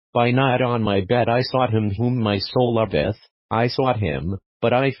By night on my bed I sought him whom my soul loveth. I sought him,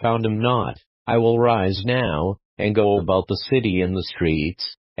 but I found him not. I will rise now, and go about the city in the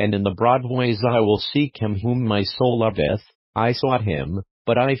streets, and in the broad ways I will seek him whom my soul loveth. I sought him,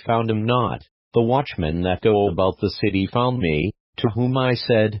 but I found him not. The watchmen that go about the city found me, to whom I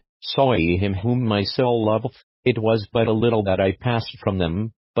said, Saw ye him whom my soul loveth? It was but a little that I passed from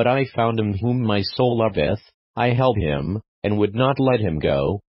them, but I found him whom my soul loveth. I held him, and would not let him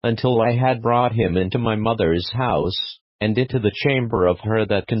go, until I had brought him into my mother's house, and into the chamber of her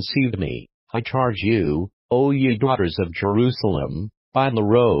that conceived me. I charge you, O ye daughters of Jerusalem, by the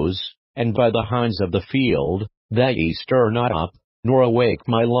roes, and by the hinds of the field, that ye stir not up, nor awake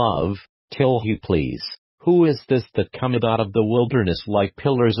my love, till he please. Who is this that cometh out of the wilderness like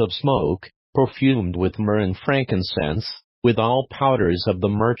pillars of smoke, perfumed with myrrh and frankincense, with all powders of the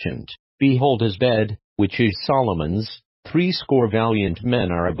merchant? Behold his bed, which is Solomon's. 80 valiant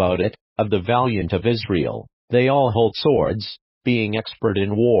men are about it, of the valiant of Israel. They all hold swords, being expert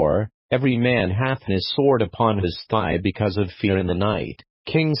in war. Every man hath his sword upon his thigh because of fear in the night.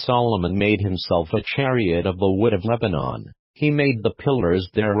 King Solomon made himself a chariot of the wood of Lebanon. He made the pillars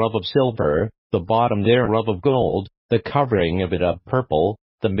thereof of silver, the bottom thereof of gold, the covering of it of purple,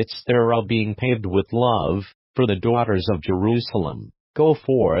 the midst thereof being paved with love, for the daughters of Jerusalem. Go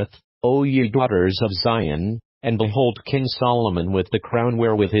forth, O ye daughters of Zion, and behold King Solomon with the crown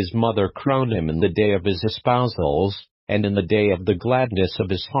wherewith his mother crowned him in the day of his espousals, and in the day of the gladness of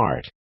his heart.